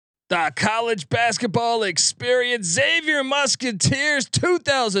The college basketball experience, Xavier Musketeers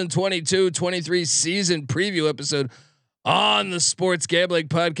 2022-23 season preview episode on the Sports Gambling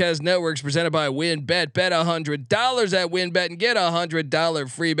Podcast Networks, presented by WynnBET. Bet $100 at WynnBET and get $100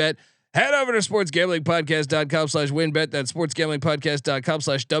 free bet. Head over to sportsgamblingpodcast.com/WynnBET. That's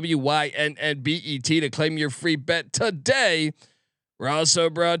sportsgamblingpodcast.com/WYNNBET to claim your free bet today. We're also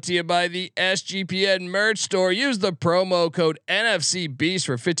brought to you by the SGPN merch store. Use the promo code NFC Beast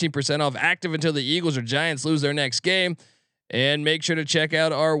for 15% off, active until the Eagles or Giants lose their next game. And make sure to check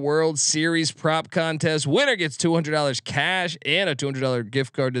out our World Series prop contest. Winner gets $200 cash and a $200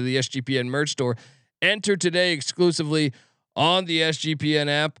 gift card to the SGPN merch store. Enter today exclusively on the SGPN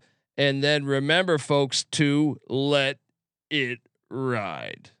app. And then remember, folks, to let it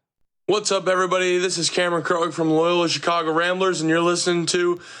ride. What's up, everybody? This is Cameron Krog from Loyola Chicago Ramblers, and you're listening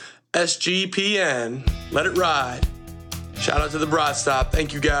to SGPN. Let it ride. Shout out to the Broad Stop.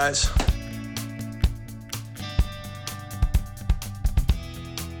 Thank you, guys.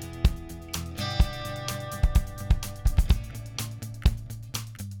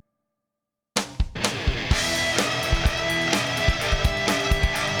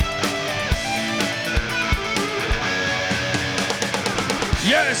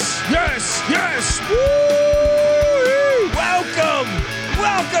 Yes. Woo! Welcome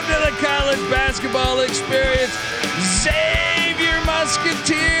to the college basketball experience. Xavier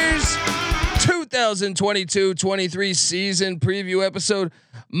Musketeers 2022-23 season preview episode.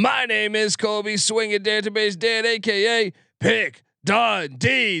 My name is Colby Swinging Database Dan, aka Pick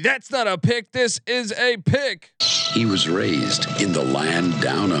Dundee. That's not a pick. This is a pick. He was raised in the land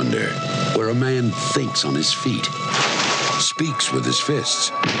down under, where a man thinks on his feet, speaks with his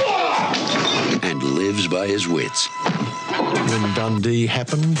fists, and lives by his wits. When Dundee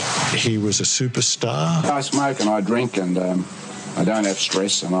happened, he was a superstar. I smoke and I drink and I don't have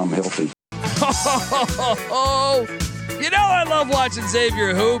stress and I'm healthy. You know I love watching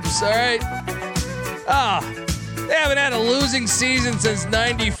Xavier hoops, all right? They haven't had a losing season since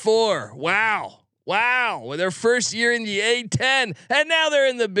 '94. Wow. With their first year in the A10, and now they're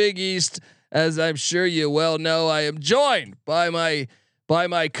in the Big East. As I'm sure you well know, I am joined by my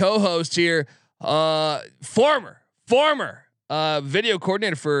co-host here, former video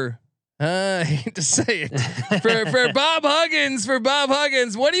coordinator for I hate to say it for Bob Huggins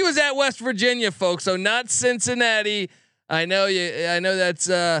when he was at West Virginia, folks. So not Cincinnati. I know that's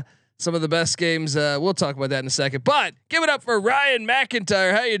some of the best games. We'll talk about that in a second. But give it up for Ryan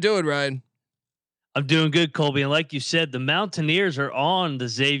McIntyre. How you doing, Ryan? I'm doing good, Colby. And like you said, the Mountaineers are on the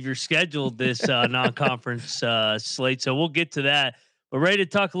Xavier schedule this non-conference slate. So we'll get to that. But ready to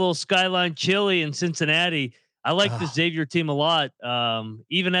talk a little Skyline Chili in Cincinnati. I like the Xavier team a lot,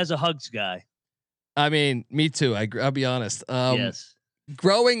 even as a Hugs guy. I mean, me too. I'll be honest. Yes.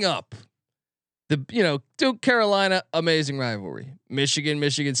 Growing up, Duke Carolina, amazing rivalry.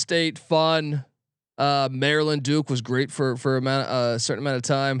 Michigan State, fun. Maryland Duke was great for a certain amount of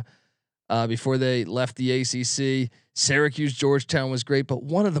time. Before they left the ACC. Syracuse Georgetown was great, but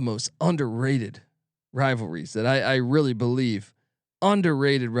one of the most underrated rivalries that I really believe,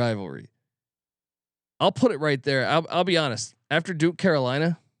 underrated rivalry. I'll put it right there. I'll be honest. After Duke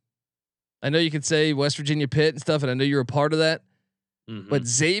Carolina, I know you could say West Virginia Pitt and stuff, and I know you're a part of that. Mm-hmm. But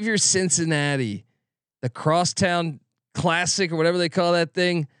Xavier Cincinnati, the Crosstown Classic or whatever they call that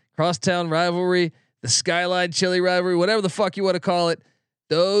thing, Crosstown rivalry, the Skyline Chili rivalry, whatever the fuck you want to call it.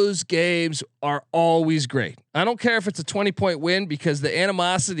 Those games are always great. I don't care if it's a 20-point win because the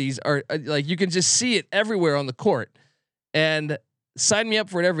animosities are like you can just see it everywhere on the court. And sign me up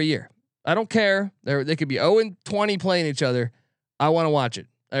for it every year. I don't care. They could be 0-20 playing each other. I want to watch it.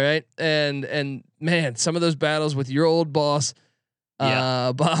 All right. And man, some of those battles with your old boss,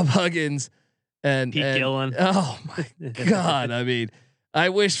 Bob Huggins and Pete Gillen. Oh my God. I mean, I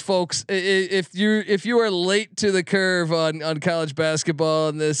wish folks, if you are late to the curve on college basketball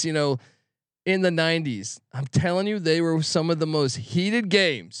and this, in the '90s, I'm telling you, they were some of the most heated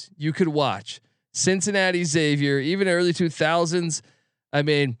games you could watch. Cincinnati, Xavier, even early 2000s. I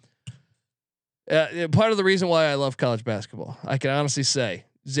mean, part of the reason why I love college basketball, I can honestly say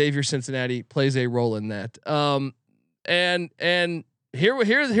Xavier Cincinnati plays a role in that. And here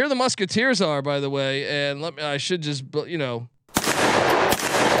the Musketeers are, by the way, and I should just,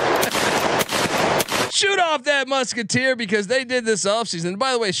 shoot off that Musketeer because they did this offseason. And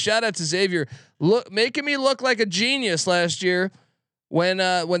by the way, shout out to Xavier, making me look like a genius last year when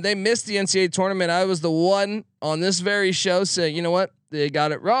they missed the NCAA tournament. I was the one on this very show saying, you know what, they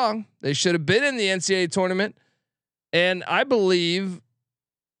got it wrong. They should have been in the NCAA tournament. And I believe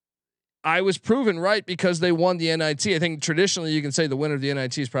I was proven right because they won the NIT. I think traditionally you can say the winner of the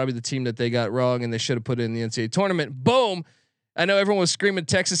NIT is probably the team that they got wrong and they should have put it in the NCAA tournament. Boom. I know everyone was screaming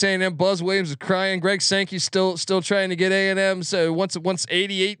Texas A&M. Buzz Williams was crying. Greg Sankey's still trying to get A&M. So once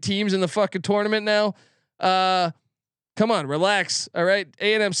 88 teams in the fucking tournament now. Come on, relax. All right.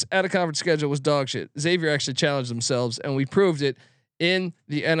 A&M's out of conference schedule was dog shit. Xavier actually challenged themselves and we proved it in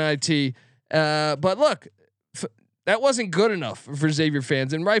the NIT. But look, that wasn't good enough for Xavier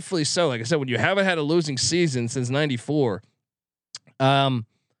fans, and rightfully so. Like I said, when you haven't had a losing season since '94,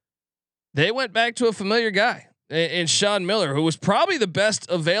 they went back to a familiar guy in Sean Miller, who was probably the best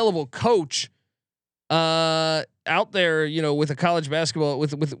available coach out there. You know, with a college basketball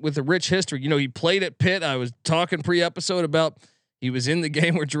with a rich history. You know, he played at Pitt. I was talking pre-episode about he was in the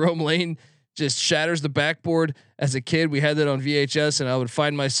game where Jerome Lane just shatters the backboard as a kid. We had that on VHS, and I would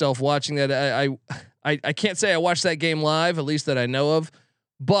find myself watching that. I can't say I watched that game live, at least that I know of,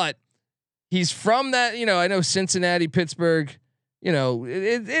 but he's from that, you know, I know Cincinnati, Pittsburgh, you know,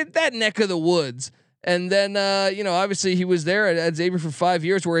 that neck of the woods. And then, you know, obviously he was there at Xavier for 5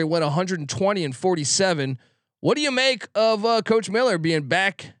 years where he went 120-47. What do you make of Coach Miller being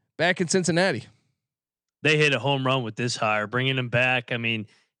back in Cincinnati? They hit a home run with this hire, bringing him back. I mean,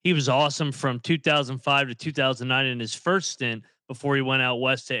 he was awesome from 2005 to 2009 in his first stint before he went out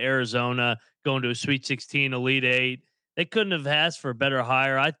west to Arizona, going to a Sweet 16, Elite 8. They couldn't have asked for a better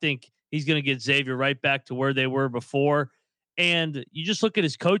hire. I think he's going to get Xavier right back to where they were before. And you just look at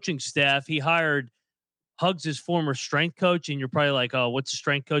his coaching staff. He hired Hugs' former strength coach, and you're probably like, oh, what's the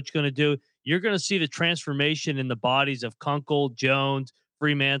strength coach going to do? You're going to see the transformation in the bodies of Kunkel, Jones,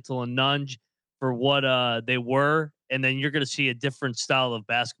 Fremantle, and Nunge for what they were. And then you're going to see a different style of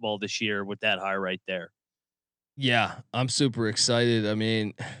basketball this year with that hire right there. Yeah, I'm super excited. I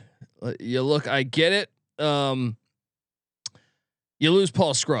mean, you look, I get it. You lose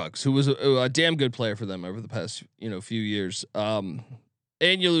Paul Scruggs, who was a damn good player for them over the past, few years. And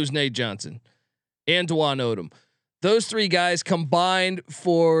you lose Nate Johnson and Dwan Odom. Those three guys combined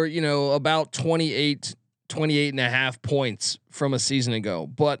for, about 28 and a half points from a season ago.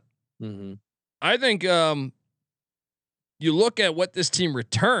 But I think you look at what this team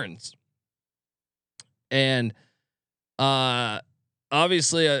returns, and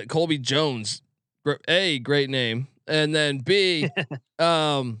obviously Colby Jones, A, great name. And then B,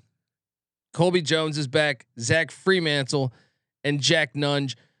 Colby Jones is back, Zach Fremantle and Jack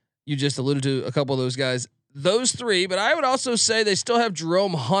Nunge. You just alluded to a couple of those guys. Those three, but I would also say they still have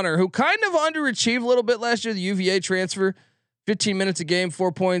Jerome Hunter, who kind of underachieved a little bit last year. The UVA transfer, 15 minutes a game,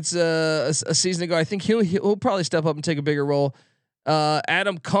 4 points a season ago. I think he'll probably step up and take a bigger role.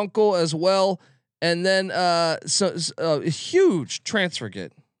 Adam Kunkel as well, and then huge transfer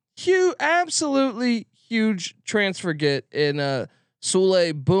get, absolutely huge transfer get in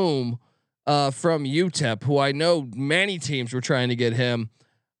Sule Boom from UTEP, who I know many teams were trying to get him.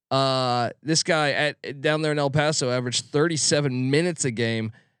 This guy down there in El Paso averaged 37 minutes a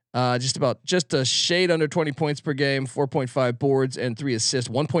game, just a shade under 20 points per game, 4.5 boards and 3 assists,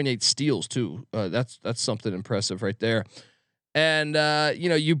 1.8 steals too. That's something impressive right there. And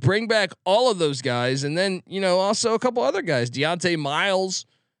you bring back all of those guys, and then also a couple other guys. Deontay Miles,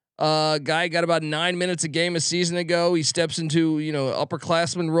 guy got about 9 minutes a game a season ago. He steps into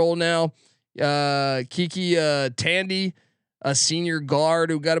upperclassman role now. Kiki Tandy, a senior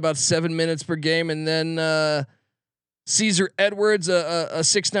guard who got about 7 minutes per game, and then Caesar Edwards, a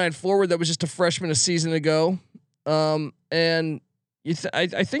 6'9" forward that was just a freshman a season ago. And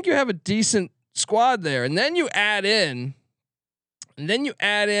I think you have a decent squad there, and then you add in.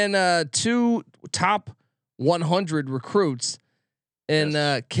 Two top 100 recruits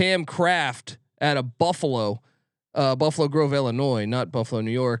in Cam Kraft out of Buffalo Grove, Illinois, not Buffalo, New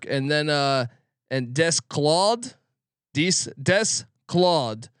York, and then and Des Claude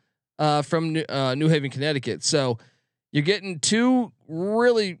from New Haven, Connecticut. So you're getting two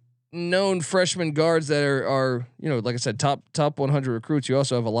really known freshman guards that are like I said, top 100 recruits. You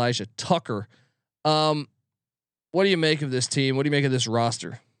also have Elijah Tucker. What do you make of this team? What do you make of this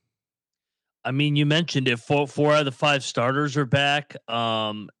roster? I mean, you mentioned it. Four out of the 5 starters are back.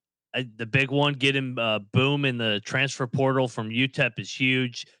 The big one, getting Boom in the transfer portal from UTEP is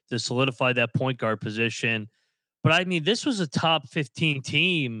huge to solidify that point guard position. But I mean, this was a top 15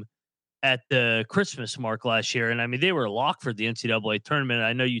 team at the Christmas mark last year. And I mean, they were a lock for the NCAA tournament.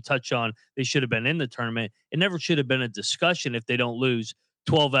 I know you touch on they should have been in the tournament. It never should have been a discussion if they don't lose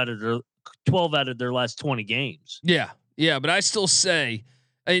 12 out of their last 20 games. Yeah. But I still say,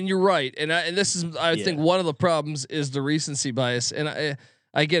 and you're right. And this is, I think one of the problems is the recency bias. And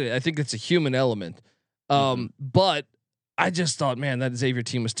I get it. I think it's a human element. But I just thought, man, that Xavier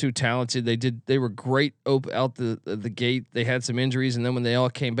team was too talented. They were great out the gate. They had some injuries, and then when they all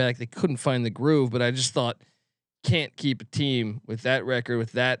came back, they couldn't find the groove. But I just thought, can't keep a team with that record,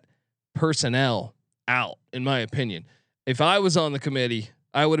 with that personnel out, in my opinion. If I was on the committee,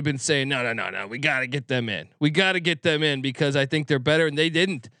 I would have been saying, no, we got to get them in. We got to get them in because I think they're better, and they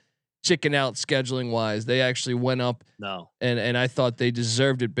didn't chicken out scheduling wise. They actually went up. No, and I thought they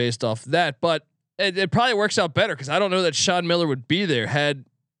deserved it based off that, but. It probably works out better because I don't know that Sean Miller would be there had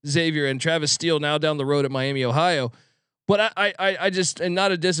Xavier and Travis Steele now down the road at Miami, Ohio. But I just, and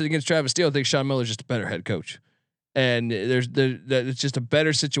not a diss against Travis Steele, I think Sean Miller's just a better head coach, and it's just a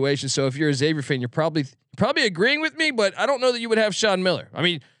better situation. So if you're a Xavier fan, you're probably agreeing with me, but I don't know that you would have Sean Miller. I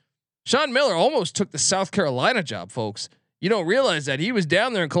mean, Sean Miller almost took the South Carolina job, folks. You don't realize that he was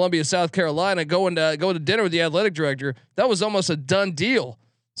down there in Columbia, South Carolina, going to dinner with the athletic director. That was almost a done deal.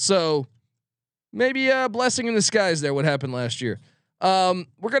 So. Maybe a blessing in disguise there. What happened last year?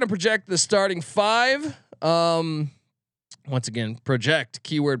 We're gonna project the starting five. Once again, project,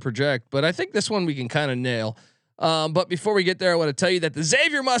 keyword project. But I think this one we can kind of nail. But before we get there, I want to tell you that the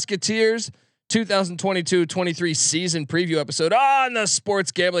Xavier Musketeers 2022-23 season preview episode on the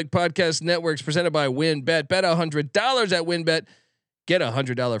Sports Gambling Podcast Networks presented by WynnBET. Bet $100 at WynnBET. Get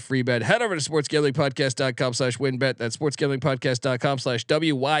 $100 free bet. Head over to sportsgamblingpodcast.com/WynnBET. That's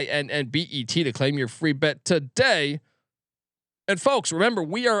sportsgamblingpodcast.com/WYNNBET to claim your free bet today. And folks, remember,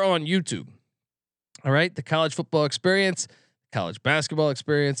 we are on YouTube. All right. The college football experience, college basketball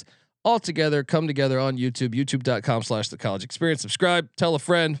experience, all together, come together on YouTube, youtube.com/the college experience. Subscribe, tell a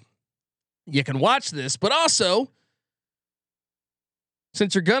friend. You can watch this, but also,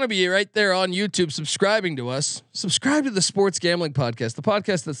 since you're going to be right there on YouTube subscribing to us, subscribe to the Sports Gambling Podcast, the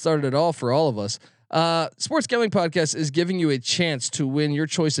podcast that started it all for all of us. Sports Gambling Podcast is giving you a chance to win your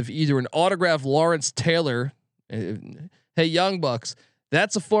choice of either an autographed Lawrence Taylor. Hey, Young Bucks,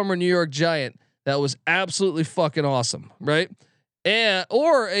 that's a former New York Giant that was absolutely fucking awesome, right?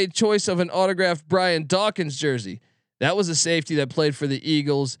 Or a choice of an autographed Brian Dawkins jersey. That was a safety that played for the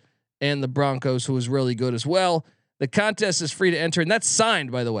Eagles and the Broncos, who was really good as well. The contest is free to enter, and that's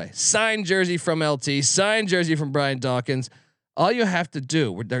signed, by the way. Signed jersey from LT, signed jersey from Brian Dawkins. All you have to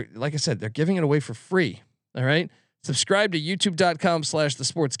do, like I said, they're giving it away for free. All right. Subscribe to youtube.com/the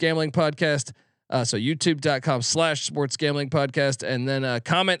Sports Gambling Podcast. So youtube.com/Sports Gambling Podcast, and then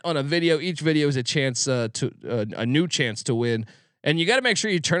comment on a video. Each video is a chance to a new chance to win. And you got to make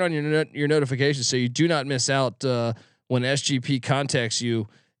sure you turn on your notifications so you do not miss out when SGP contacts you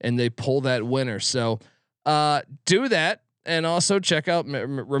and they pull that winner. So. Do that, and also check out.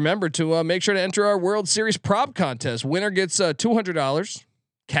 Remember to make sure to enter our World Series prop contest. Winner gets $200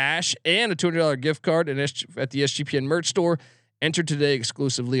 cash and a $200 gift card at the SGPN merch store. Enter today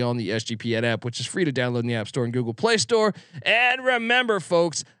exclusively on the SGPN app, which is free to download in the App Store and Google Play Store. And remember,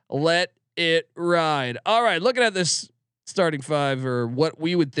 folks, let it ride. All right, looking at this starting five, or what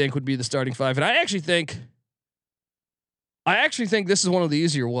we would think would be the starting five, and I actually think this is one of the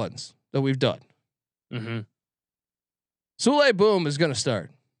easier ones that we've done. Mm-hmm. Souley Boum is going to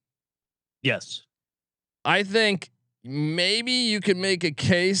start. Yes. I think maybe you can make a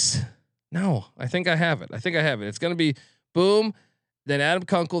case. No, I think I have it. It's going to be Boum, then Adam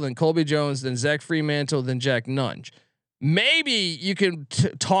Kunkel, then Colby Jones, then Zach Fremantle, then Jack Nunge. Maybe you can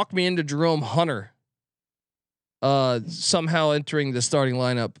talk me into Jerome Hunter somehow entering the starting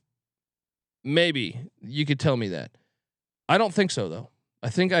lineup. Maybe you could tell me that. I don't think so, though. I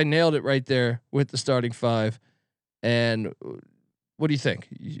think I nailed it right there with the starting five. And what do you think?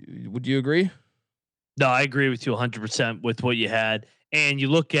 Would you agree? No, I agree with you 100% with what you had. And you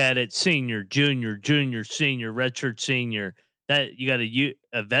look at it, senior, junior, senior, redshirt senior, that you got a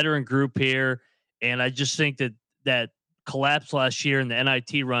veteran group here. And I just think that collapse last year and the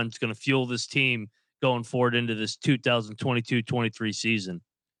NIT run is going to fuel this team going forward into this 2022-23 season.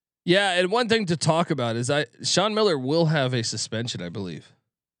 Yeah, and one thing to talk about is Sean Miller will have a suspension, I believe.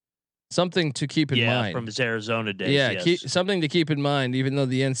 Something to keep in mind from his Arizona days. Yeah, yes. something to keep in mind. Even though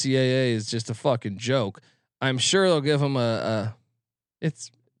the NCAA is just a fucking joke, I'm sure they'll give him It's.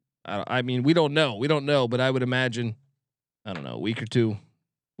 I mean, we don't know, but I would imagine, I don't know, a week or two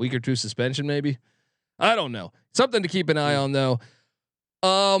suspension, maybe. I don't know. Something to keep an eye on, though.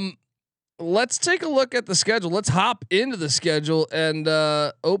 Let's take a look at the schedule. Let's hop into the schedule and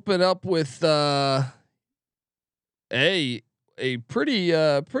open up with a pretty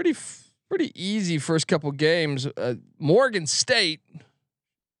easy first couple games. Morgan State,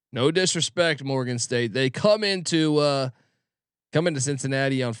 no disrespect, Morgan State. They come into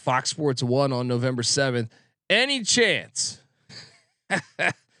Cincinnati on Fox Sports 1 on November 7th. Any chance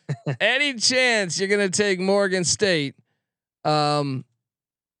you're gonna take Morgan State to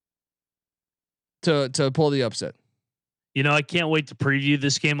pull the upset. You know, I can't wait to preview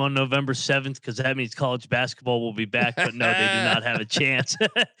this game on November 7th because that means college basketball will be back. But no, they do not have a chance.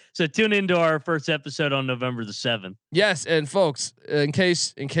 So tune into our first episode on November the 7th. Yes, and folks, in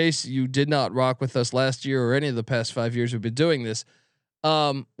case you did not rock with us last year or any of the past 5 years we've been doing this,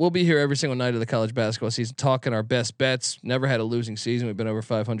 we'll be here every single night of the college basketball season talking our best bets. Never had a losing season. We've been over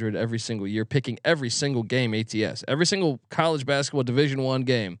 500 every single year, picking every single game ATS, every single college basketball Division I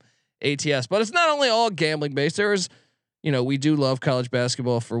game ATS. But it's not only all gambling based. There's, we do love college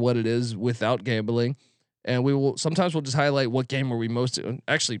basketball for what it is without gambling, and we'll just highlight what game are we most,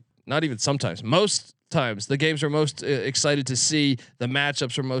 actually not even sometimes, most times the games we're most excited to see, the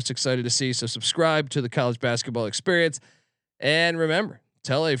matchups we're most excited to see. So subscribe to the College Basketball Experience. And remember,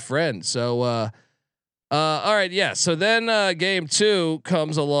 tell a friend. So, all right. Yeah. So then, game 2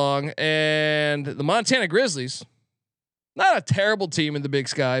 comes along, and the Montana Grizzlies, not a terrible team in the Big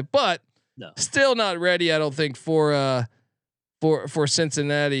Sky, but still not ready, I don't think, for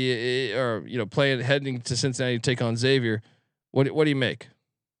Cincinnati, or heading to Cincinnati to take on Xavier. What do you make?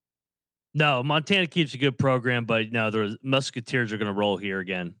 No, Montana keeps a good program, but no, the Musketeers are going to roll here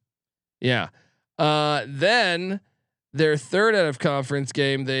again. Yeah. Then their third out of conference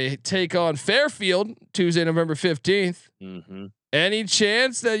game, they take on Fairfield Tuesday, November 15th. Mm-hmm. Any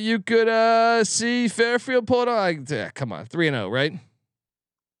chance that you could see Fairfield pull it on? Come on, 3-0, right?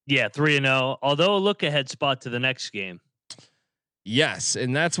 Yeah, 3-0. Although a look ahead spot to the next game. Yes,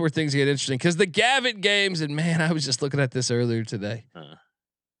 and that's where things get interesting because the Gavitt games, and man, I was just looking at this earlier today.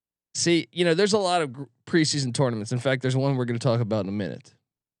 See, there's a lot of preseason tournaments. In fact, there's one we're going to talk about in a minute.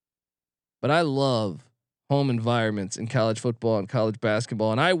 But I love home environments in college football and college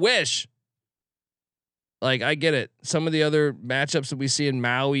basketball, and I wish, I get it. Some of the other matchups that we see in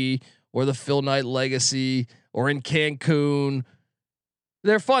Maui or the Phil Knight Legacy or in Cancun,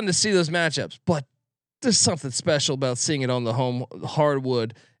 they're fun to see those matchups, but there's something special about seeing it on the home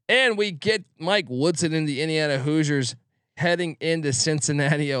hardwood. And we get Mike Woodson in the Indiana Hoosiers heading into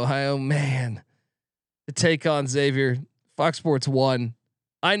Cincinnati, Ohio, man, to take on Xavier. Fox Sports 1.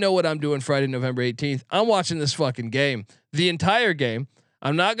 I know what I'm doing Friday, November 18th. I'm watching this fucking game, the entire game.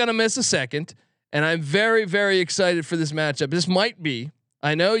 I'm not going to miss a second. And I'm very, very excited for this matchup. This might be,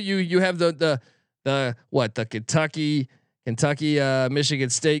 I know you have the Kentucky, Michigan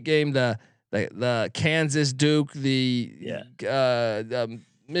State game, the Kansas Duke, the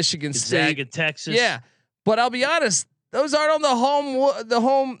Michigan State, Gonzaga, Texas. Yeah. But I'll be honest, those aren't on the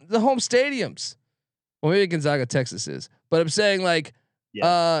home stadiums. Well, maybe Gonzaga, Texas is, but I'm saying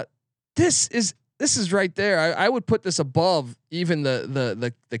this is right there. I would put this above even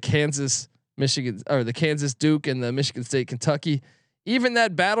the Kansas Michigan, or the Kansas Duke and the Michigan State Kentucky. Even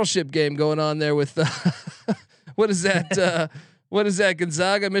that battleship game going on there with what is that? What is that?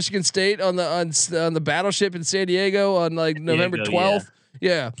 Gonzaga, Michigan State on the battleship in San Diego on November 12th.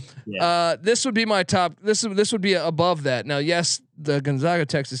 Yeah. This would be my top. This would be above that. Now, yes, the Gonzaga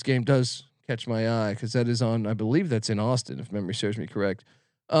Texas game does catch my eye because that is on. I believe that's in Austin, if memory serves me correct.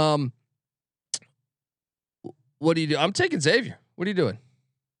 What do you do? I'm taking Xavier. What are you doing?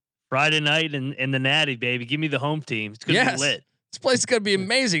 Friday night in the Natty, baby. Give me the home team. It's gonna be lit. This place is gonna be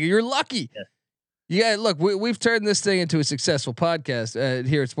amazing. You're lucky. Yeah, look, we've turned this thing into a successful podcast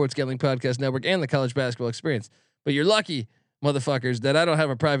here at Sports Gambling Podcast Network and the College Basketball Experience. But you're lucky, motherfuckers, that I don't have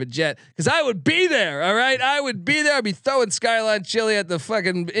a private jet, because I would be there. All right, I would be there. I'd be throwing Skyline chili at the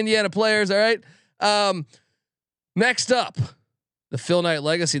fucking Indiana players. All right. Next up, the Phil Knight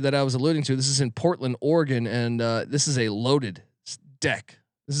Legacy that I was alluding to. This is in Portland, Oregon, and this is a loaded deck.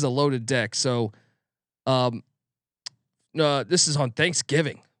 So, this is on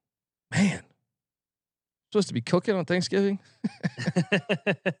Thanksgiving. Man, supposed to be cooking on Thanksgiving.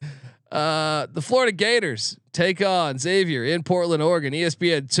 The Florida Gators take on Xavier in Portland, Oregon.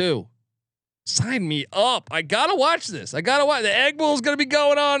 ESPN 2. Sign me up. I gotta watch this. The Egg Bowl is gonna be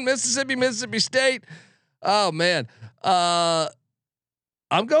going on. Mississippi State. Oh man,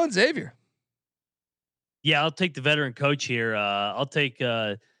 I'm going Xavier. Yeah, I'll take the veteran coach here. I'll take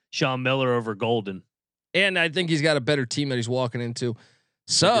Sean Miller over Golden, and I think he's got a better team that he's walking into.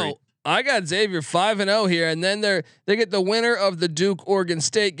 So. Agreed. I got Xavier 5-0 here, and then they get the winner of the Duke Oregon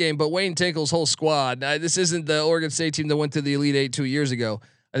State game. But Wayne Tinkle's whole squad. This isn't the Oregon State team that went to the Elite Eight 2 years ago.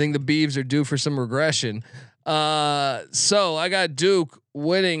 I think the Beavs are due for some regression. So I got Duke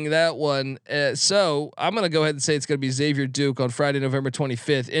winning that one. So I'm gonna go ahead and say it's gonna be Xavier Duke on Friday, November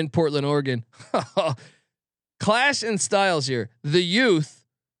 25th in Portland, Oregon. Clash in styles here. The youth,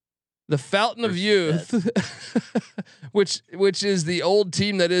 the Fountain of Youth, which is the old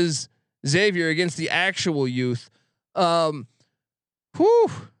team that is Xavier against the actual youth. Whew.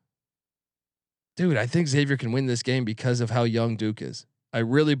 Dude, I think Xavier can win this game because of how young Duke is. I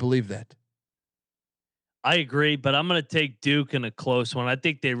really believe that. I agree, but I'm going to take Duke in a close one. I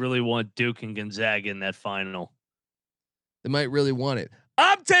think they really want Duke and Gonzaga in that final. They might really want it.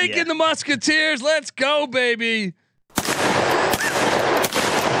 I'm taking the Musketeers. Let's go, baby.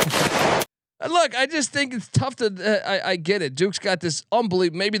 Look, I just think it's tough to. I get it. Duke's got this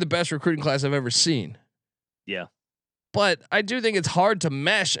unbelievable, maybe the best recruiting class I've ever seen. Yeah, but I do think it's hard to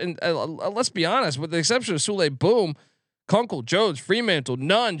mesh. And let's be honest, with the exception of Sule Boom, Kunkel, Jones, Fremantle,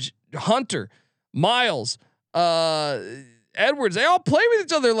 Nunge, Hunter, Miles, Edwards, they all played with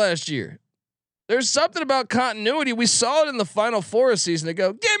each other last year. There's something about continuity. We saw it in the Final Four a season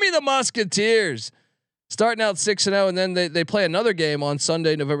ago. Give me the Musketeers. Starting out 6-0, and then they play another game on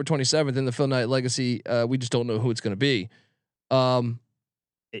Sunday, November 27th in the Phil Knight Legacy. We just don't know who it's going to be.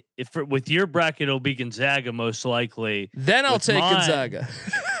 With your bracket, it'll be Gonzaga most likely. Then I'll take Gonzaga.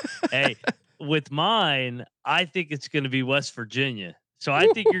 Hey, with mine, I think it's going to be West Virginia. So I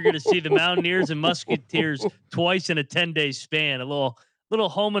think you're going to see the Mountaineers and Musketeers twice in a 10-day span. A little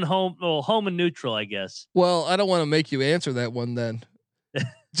home and neutral, I guess. Well, I don't want to make you answer that one then.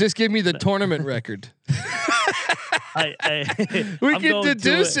 Just give me the tournament record. We can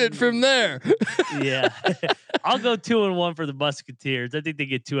deduce it from there. Yeah. I'll go 2-1 for the Musketeers. I think they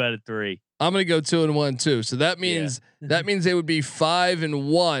get 2 out of 3. I'm going to go 2-1 too. So that means they would be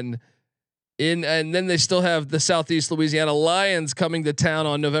 5-1 and then they still have the Southeast Louisiana Lions coming to town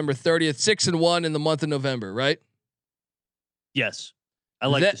on November 30th, 6-1 in the month of November, right? Yes. I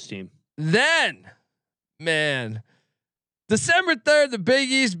like this team. Then, man, December 3rd, the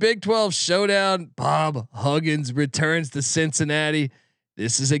Big East Big 12 showdown. Bob Huggins returns to Cincinnati.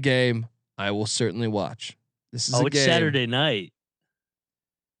 This is a game I will certainly watch. This is a it's game. Saturday night.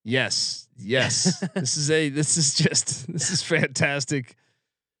 Yes. This is fantastic.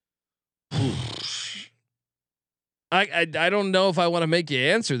 I don't know if I want to make you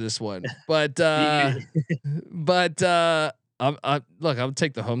answer this one, but I'll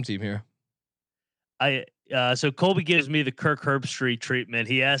take the home team here. So Colby gives me the Kirk Herbstreit treatment.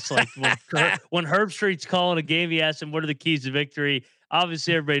 He asks when Herbstreit's calling a game, he asks him what are the keys to victory.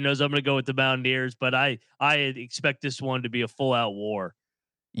 Obviously, everybody knows I'm going to go with the Mountaineers, but I expect this one to be a full out war.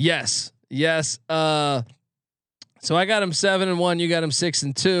 Yes. So I got him 7-1. You got him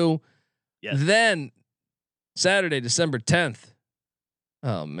 6-2. Yes. Then Saturday, December 10th.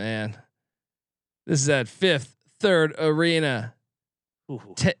 Oh man, this is at Fifth Third Arena.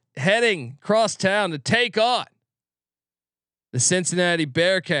 Heading cross town to take on the Cincinnati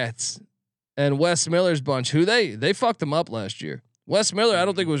Bearcats and Wes Miller's bunch, who they fucked them up last year. Wes Miller, I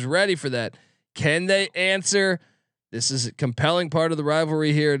don't think was ready for that. Can they answer? This is a compelling part of the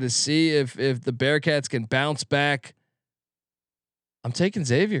rivalry here to see if the Bearcats can bounce back. I'm taking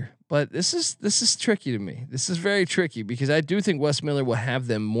Xavier, but this is tricky to me. This is very tricky because I do think Wes Miller will have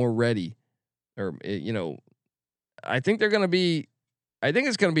them more ready, or I think they're going to be. I think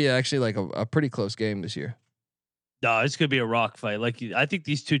it's going to be actually like a pretty close game this year. No, it's going to be a rock fight. I think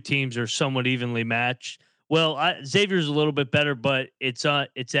these two teams are somewhat evenly matched. Well, Xavier's a little bit better, but it's at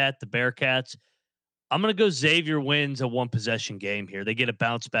the Bearcats. I'm going to go Xavier wins a 1-possession game here. They get a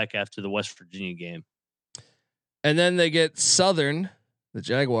bounce back after the West Virginia game. And then they get Southern, the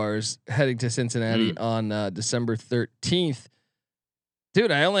Jaguars, heading to Cincinnati on December 13th. Dude,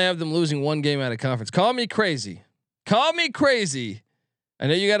 I only have them losing 1 game out of conference. Call me crazy. I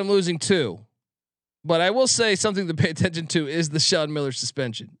know you got them losing 2, but I will say something to pay attention to is the Sean Miller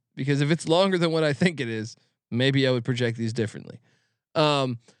suspension, because if it's longer than what I think it is, maybe I would project these differently.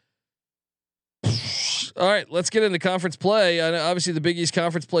 All right, let's get into conference play. Obviously, the Big East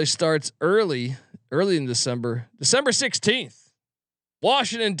conference play starts early in December 16th,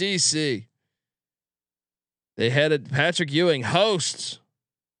 Washington D.C. They headed Patrick Ewing hosts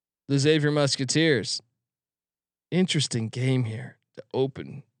the Xavier Musketeers. Interesting game here to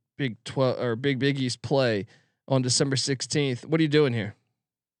open Big 12 or Big East play on December 16th. What are you doing here?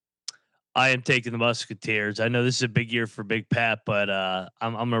 I am taking the Musketeers. I know this is a big year for Big Pat, but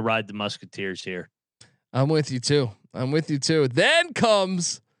I'm going to ride the Musketeers here. I'm with you too. Then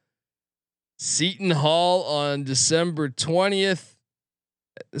comes Seton Hall on December 20th.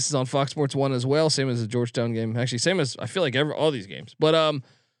 This is on Fox Sports 1 as well, same as the Georgetown game. Actually, same as I feel like all these games. But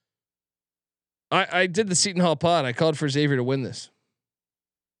I did the Seton Hall pod. I called for Xavier to win this.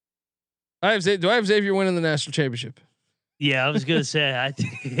 Do I have Xavier winning the national championship? Yeah, I was gonna say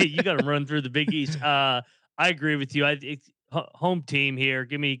you got to run through the Big East. I agree with you. Home team here.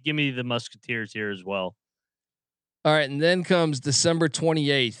 Give me the Musketeers here as well. All right, and then comes December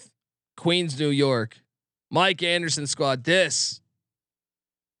 28th, Queens, New York. Mike Anderson squad. This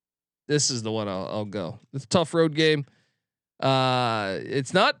this is the one I'll go. It's a tough road game.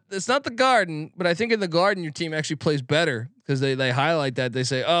 It's not the Garden, but I think in the Garden your team actually plays better because they highlight that. They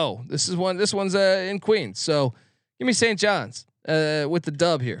say, oh, this one's in Queens. So give me St. John's with the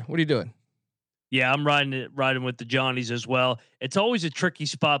dub here. What are you doing? Yeah, I'm riding with the Johnnies as well. It's always a tricky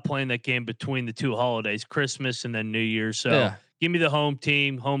spot playing that game between the two holidays, Christmas and then New Year's. So give me the home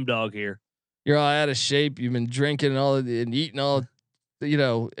team, home dog here. You're all out of shape. You've been drinking and eating all,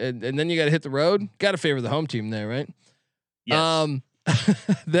 and then you got to hit the road. Got to favor the home team there, right? Yes.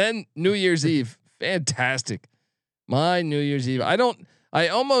 Then New Year's Eve, fantastic. My New Year's Eve. I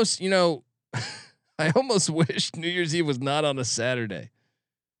almost wish New Year's Eve was not on a Saturday.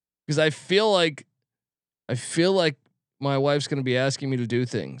 Because I feel like my wife's going to be asking me to do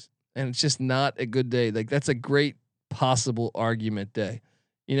things, and it's just not a good day. Like that's a great possible argument day.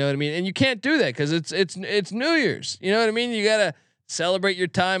 You know what I mean? And you can't do that because it's New Year's. You know what I mean? You gotta celebrate your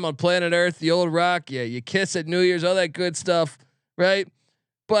time on planet Earth, the old rock. Yeah, you kiss at New Year's, all that good stuff, right?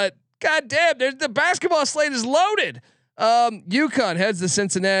 But goddamn, there's the basketball slate is loaded. UConn heads to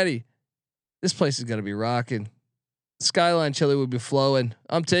Cincinnati. This place is gonna be rocking. Skyline chili would be flowing.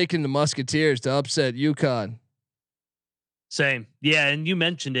 I'm taking the Musketeers to upset UConn. Same. Yeah. And you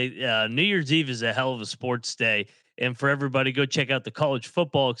mentioned it. New Year's Eve is a hell of a sports day. And for everybody, go check out the college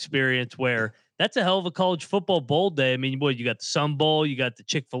football experience where that's a hell of a college football bowl day. I mean, boy, you got the Sun Bowl, you got the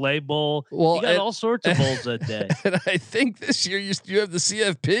Chick-fil-A Bowl, well, you got all sorts of bowls that day. And I think this year you have the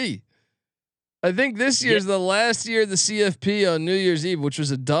CFP. I think this year's the last year of the CFP on New Year's Eve, which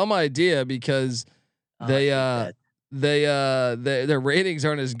was a dumb idea because their ratings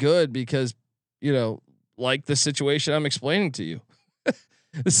aren't as good because, like the situation I'm explaining to you.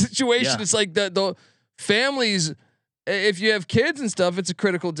 The situation is like the families. If you have kids and stuff, it's a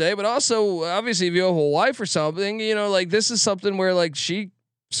critical day. But also, obviously, if you have a wife or something, like this is something where like she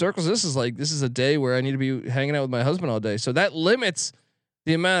circles. This is a day where I need to be hanging out with my husband all day. So that limits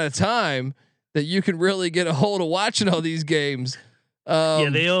the amount of time that you can really get a hold of watching all these games.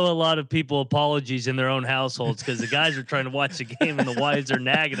 They owe a lot of people apologies in their own households because the guys are trying to watch the game and the wives are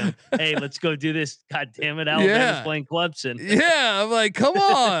nagging them. Hey, let's go do this. God damn it, Alabama's playing Clemson. Yeah, I'm like, come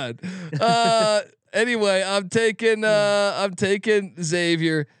on. Anyway, I'm taking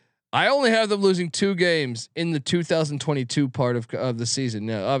Xavier. I only have them losing 2 games in the 2022 part of the season.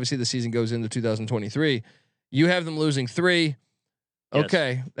 Now, obviously, the season goes into 2023. You have them losing 3. Yes.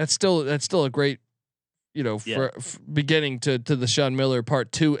 Okay, that's still a great, for beginning to the Sean Miller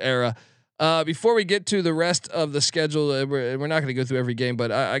Part 2 era. Before we get to the rest of the schedule, we're not going to go through every game,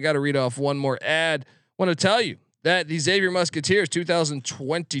 but I got to read off one more ad. Want to tell you that the Xavier Musketeers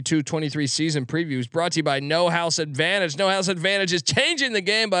 2022-23 season preview is brought to you by No House Advantage. No House Advantage is changing the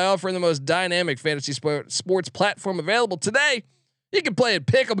game by offering the most dynamic fantasy sports platform available today. You can play a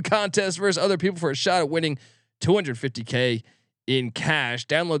pick'em contest versus other people for a shot at winning $250K in cash.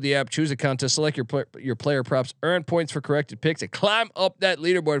 Download the app, choose a contest, select your player props, earn points for corrected picks, and climb up that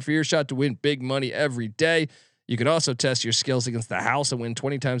leaderboard for your shot to win big money every day. You can also test your skills against the house and win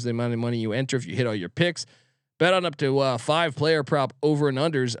 20 times the amount of money you enter if you hit all your picks. Bet on up to 5 player prop over and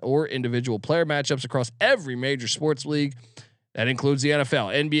unders or individual player matchups across every major sports league. That includes the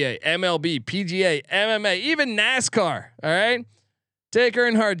NFL, NBA, MLB, PGA, MMA, even NASCAR. All right, take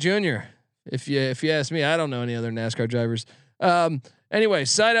Earnhardt Jr. If you ask me, I don't know any other NASCAR drivers. Anyway,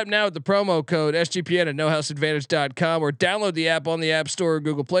 sign up now with the promo code SGPN at nohouseadvantage.com or download the app on the App Store or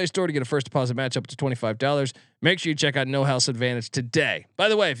Google Play Store to get a first deposit match up to $25. Make sure you check out No House Advantage today. By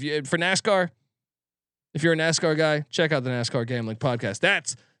the way, if you're a NASCAR guy, check out the NASCAR Gambling Podcast.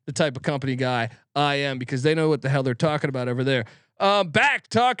 That's the type of company guy I am because they know what the hell they're talking about over there. Back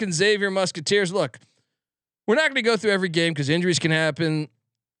talking Xavier Musketeers. Look, we're not going to go through every game because injuries can happen,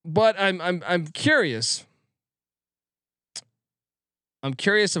 but I'm curious. I'm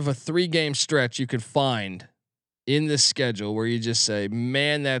curious of a 3-game stretch you could find in this schedule where you just say,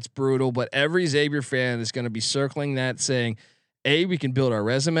 man, that's brutal. But every Xavier fan is going to be circling that saying, A, we can build our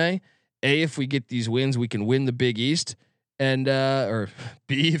resume. A, if we get these wins, we can win the Big East. And, or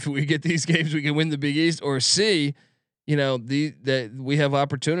B, if we get these games, we can win the Big East. Or C, that we have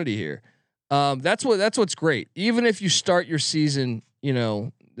opportunity here. That's what's great. Even if you start your season,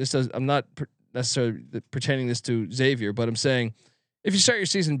 I'm not necessarily pretending this to Xavier, but I'm saying, if you start your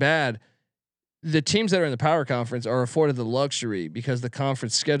season bad, the teams that are in the power conference are afforded the luxury because the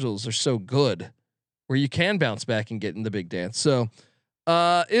conference schedules are so good where you can bounce back and get in the big dance. So,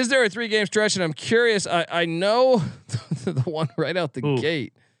 is there a 3-game stretch? And I'm curious, I know the one right out the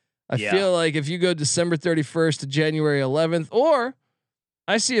gate. I feel like if you go December 31st to January 11th, or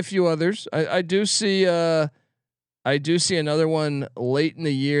I see a few others, I do see, I do see another one late in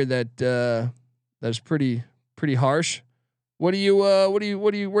the year that that's pretty harsh. Where are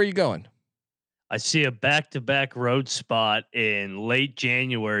you going? I see a back-to-back road spot in late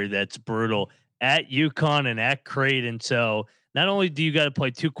January that's brutal at UConn and at Creighton. So not only do you got to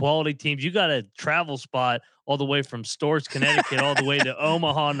play two quality teams, you got a travel spot all the way from Storrs, Connecticut, all the way to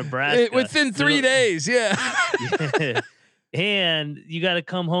Omaha, Nebraska, Within 3 days. Yeah. Yeah. And you got to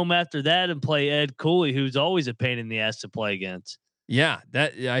come home after that and play Ed Cooley, who's always a pain in the ass to play against. Yeah,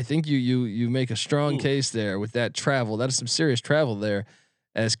 I think you make a strong case there with that travel. That is some serious travel there.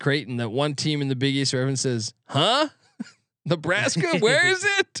 As Creighton, that one team in the Big East where everyone says, "Huh, Nebraska? Where is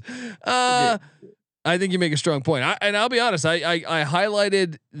it?" I think you make a strong point. I'll be honest. I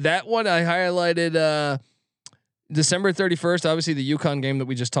highlighted that one. I highlighted December 31st. Obviously, the UConn game that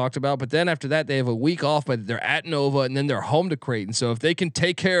we just talked about. But then after that, they have a week off. But they're at Nova, and then they're home to Creighton. So if they can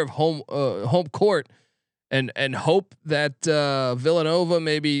take care of home court. And hope that Villanova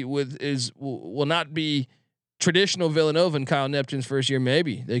maybe will not be traditional Villanova in Kyle Neptune's first year.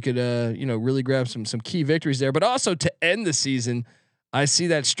 Maybe they could really grab some key victories there. But also to end the season, I see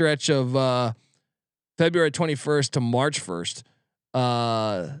that stretch of February 21st to March 1st,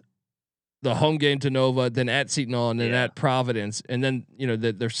 the home game to Nova, then at Seton Hall, and then at Providence, and then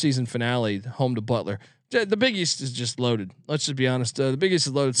their season finale home to Butler. The Big East is just loaded. Let's just be honest. The Big East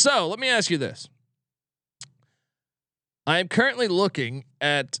is loaded. So let me ask you this. I am currently looking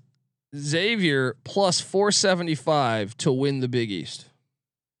at Xavier plus 475 to win the Big East.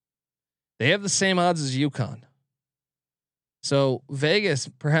 They have the same odds as UConn. So Vegas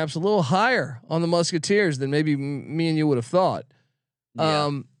perhaps a little higher on the Musketeers than maybe me and you would have thought. Yeah.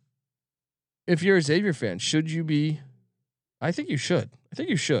 If you're a Xavier fan, should you be? I think you should.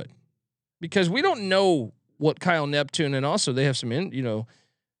 Because we don't know what Kyle Neptune, and also they have some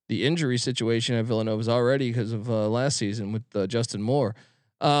the injury situation at Villanova is already because of last season with Justin Moore.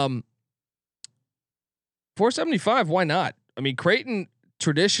 475, why not? I mean, Creighton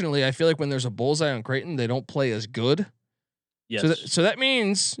traditionally, I feel like when there's a bullseye on Creighton, they don't play as good. Yes. So that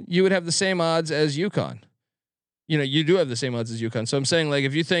means you would have the same odds as UConn. You do have the same odds as UConn. So I'm saying, like,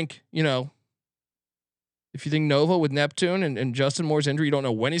 if you think Nova with Neptune and Justin Moore's injury, you don't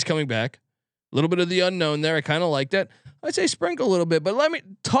know when he's coming back. A little bit of the unknown there. I kind of like that. I'd say sprinkle a little bit, but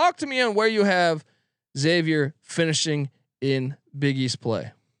talk to me on where you have Xavier finishing in Big East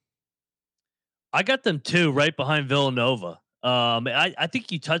play. I got them too, right behind Villanova. I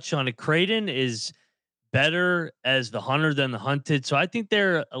think you touched on it. Creighton is better as the hunter than the hunted. So I think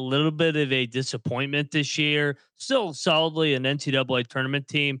they're a little bit of a disappointment this year, still solidly an NCAA tournament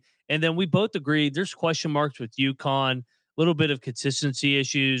team. And then we both agree there's question marks with UConn, a little bit of consistency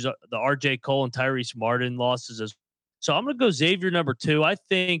issues, the RJ Cole and Tyrese Martin losses. So I'm going to go Xavier number 2. I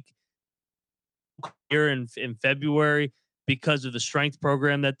think here in February, because of the strength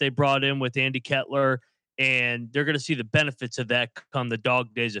program that they brought in with Andy Kettler, and they're going to see the benefits of that come the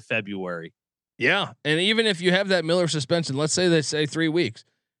dog days of February. Yeah. And even if you have that Miller suspension, let's say they say 3 weeks,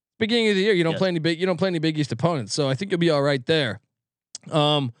 beginning of the year, you don't play any Big East opponents. So I think you'll be all right there.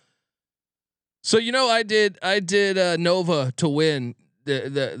 So I did Nova to win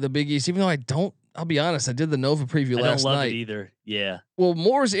the Big East, even though I'll be honest, I did the Nova preview last night. I don't love it either. Yeah. Well,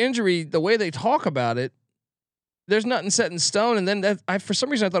 Moore's injury, the way they talk about it, there's nothing set in stone. And then for some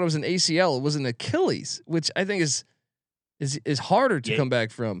reason I thought it was an ACL. It was an Achilles, which I think is harder to come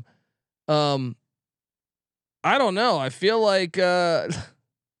back from. I don't know. I feel like I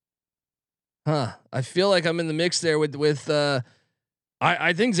feel like I'm in the mix there with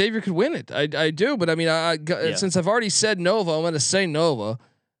I think Xavier could win it. I do, but I mean, since I've already said Nova, I'm going to say Nova.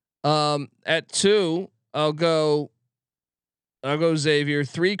 At 2, I'll go Xavier.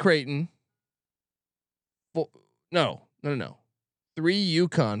 3 Creighton. 4, no. 3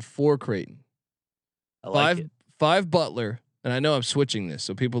 UConn, 4 Creighton. I like 5 Butler. And I know I'm switching this,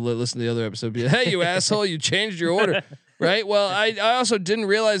 so people that listen to the other episode be like, "Hey, you asshole! You changed your order, right?" Well, I also didn't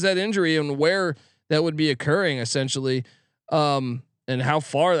realize that injury and where that would be occurring, essentially, and how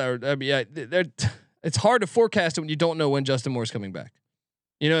far that would. I mean, it's hard to forecast it when you don't know when Justin Moore's coming back.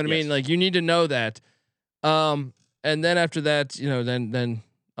 You know what I mean? Like, you need to know that. And then after that, then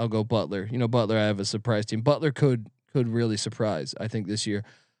I'll go Butler. Butler, I have a surprise team. Butler could really surprise, I think, this year.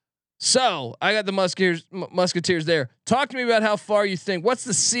 So I got the Musketeers there. Talk to me about how far you think. What's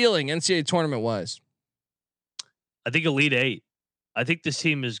the ceiling NCAA tournament wise? I think Elite 8. I think this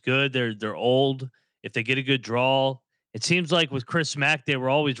team is good. They're old. If they get a good draw, it seems like with Chris Mack, they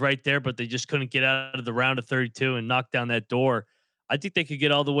were always right there, but they just couldn't get out of the round of 32 and knock down that door. I think they could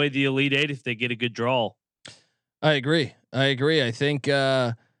get all the way to the Elite 8 if they get a good draw. I agree. I think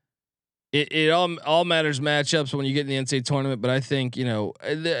it all matters matchups when you get in the NCAA tournament. But I think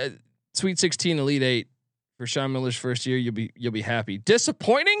the Sweet 16, Elite 8 for Sean Miller's first year, you'll be happy.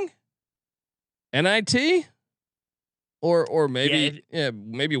 Disappointing, NIT, or maybe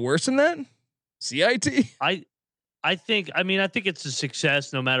maybe worse than that, CIT. I think it's a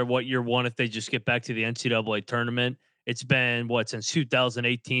success no matter what year one if they just get back to the NCAA tournament. It's been since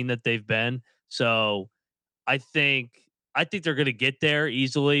 2018 that they've been. So I think they're going to get there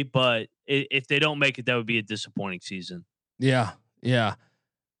easily, but if they don't make it, that would be a disappointing season. Yeah.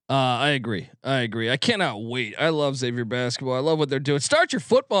 I agree. I cannot wait. I love Xavier basketball. I love what they're doing. Start your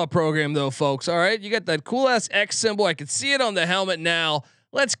football program though, folks. All right. You got that cool ass X symbol. I can see it on the helmet now.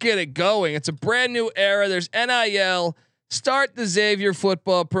 Let's get it going. It's a brand new era. There's NIL. Start the Xavier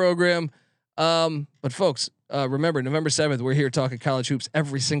football program. But folks, remember November 7th, we're here talking college hoops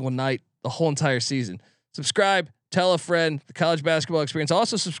every single night, the whole entire season. Subscribe, tell a friend, the college basketball experience.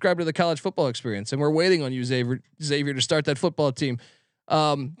 Also subscribe to the college football experience. And we're waiting on you, Xavier, to start that football team.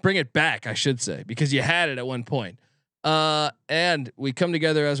 Bring it back, I should say, because you had it at one point. And we come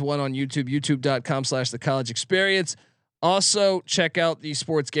together as one on YouTube, youtube.com/the college experience. Also check out the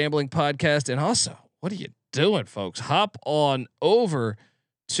Sports Gambling Podcast. And also, what are you doing, folks? Hop on over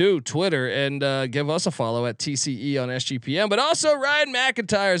to Twitter and give us a follow at TCE on SGPN. But also Ryan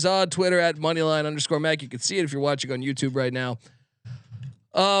McIntyre's on Twitter at Moneyline_Mac. You can see it if you're watching on YouTube right now.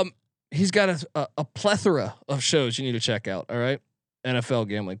 He's got a plethora of shows you need to check out. All right. NFL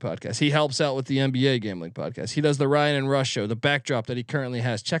Gambling Podcast. He helps out with the NBA Gambling Podcast. He does the Ryan and Rush show, the backdrop that he currently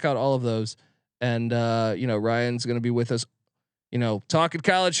has. Check out all of those. And Ryan's going to be with us, talking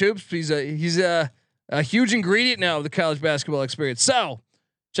college hoops. He's a huge ingredient now of the college basketball experience. So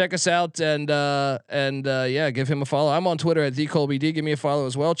check us out and give him a follow. I'm on Twitter at TheColbyD. Give me a follow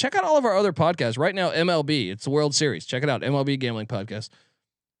as well. Check out all of our other podcasts right now. MLB, it's the World Series. Check it out. MLB Gambling Podcast.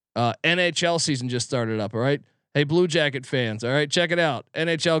 NHL season just started up. All right. Hey, Blue Jacket fans. All right. Check it out.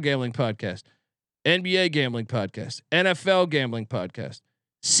 NHL Gambling Podcast, NBA Gambling Podcast, NFL Gambling Podcast,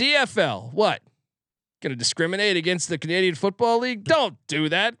 CFL. What? Going to discriminate against the Canadian Football League? Don't do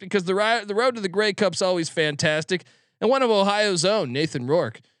that, because the road to the Grey Cup's always fantastic. And one of Ohio's own, Nathan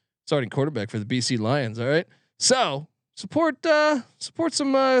Rourke, starting quarterback for the BC Lions. All right. So support some,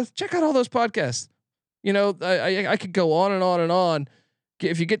 check out all those podcasts. I could go on and on and on.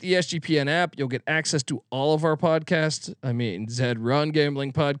 If you get the SGPN app, you'll get access to all of our podcasts. I mean, Zed Run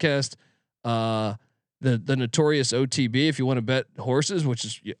Gambling Podcast, the notorious OTB. If you want to bet horses, which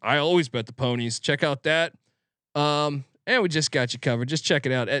is, I always bet the ponies. Check out that. And we just got you covered. Just check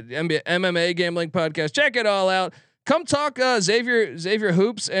it out at MMA Gambling Podcast. Check it all out. Come talk Xavier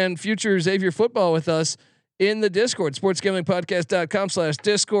hoops and future Xavier football with us in the Discord,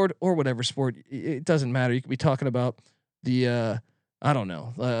 sportsgamblingpodcast.com/Discord, or whatever sport. It doesn't matter. You could be talking about the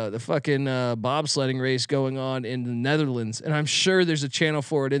the fucking bobsledding race going on in the Netherlands, and I'm sure there's a channel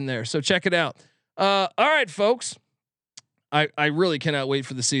for it in there. So check it out. All right, folks. I really cannot wait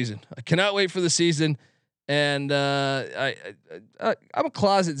for the season. I cannot wait for the season. And I'm a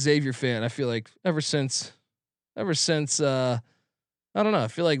closet Xavier fan. I feel like ever since I don't know. I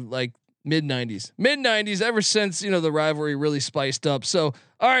feel like mid 90s, ever since, the rivalry really spiced up. So,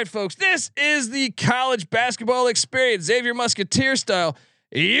 all right, folks, this is the college basketball experience, Xavier Musketeer style.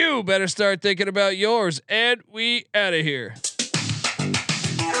 You better start thinking about yours, and we out of here. Thank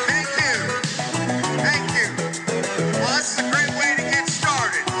you. Well, this is a great way to get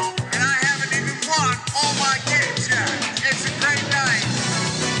started, and I haven't even won all my games yet. It's a great night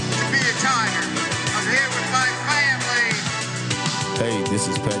to be a Tiger. I'm here with my family. Hey, this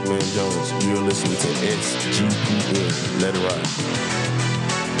is Pac-Man Jones. You're listening to SGPN. Let it ride.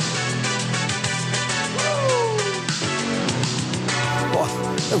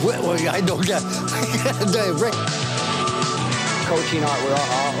 Well, I don't get Rick. Coaching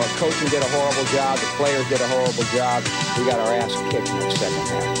did a horrible job. The players did a horrible job. We got our ass kicked in the second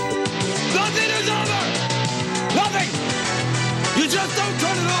half. Nothing is over. Nothing. You just don't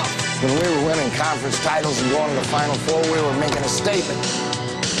turn it off. When we were winning conference titles and going to the Final Four, we were making a statement.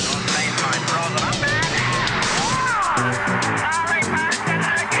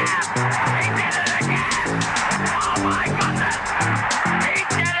 Oh my goodness! He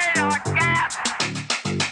did it again!